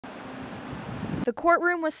The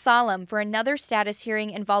courtroom was solemn for another status hearing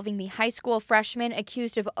involving the high school freshman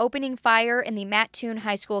accused of opening fire in the Mattoon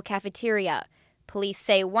High School cafeteria. Police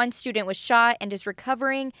say one student was shot and is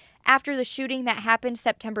recovering after the shooting that happened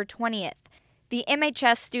September 20th. The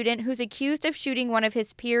MHS student who's accused of shooting one of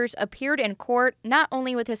his peers appeared in court not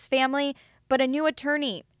only with his family, but a new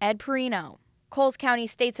attorney, Ed Perino. Coles County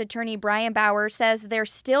State's Attorney Brian Bauer says they're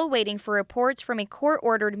still waiting for reports from a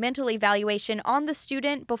court-ordered mental evaluation on the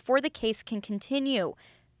student before the case can continue.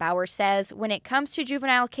 Bauer says when it comes to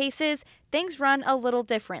juvenile cases, things run a little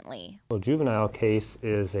differently. A juvenile case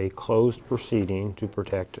is a closed proceeding to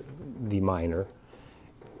protect the minor.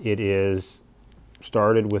 It is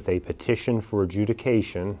started with a petition for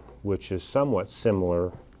adjudication, which is somewhat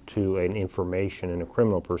similar to an information in a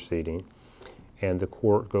criminal proceeding, and the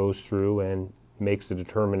court goes through and makes a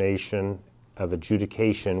determination of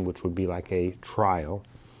adjudication, which would be like a trial.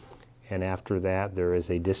 And after that, there is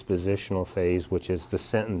a dispositional phase, which is the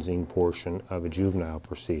sentencing portion of a juvenile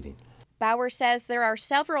proceeding. Bauer says there are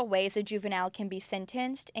several ways a juvenile can be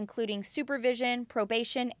sentenced, including supervision,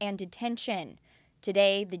 probation, and detention.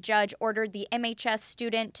 Today, the judge ordered the MHS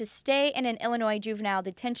student to stay in an Illinois juvenile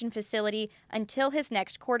detention facility until his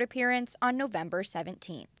next court appearance on November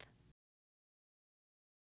 17th.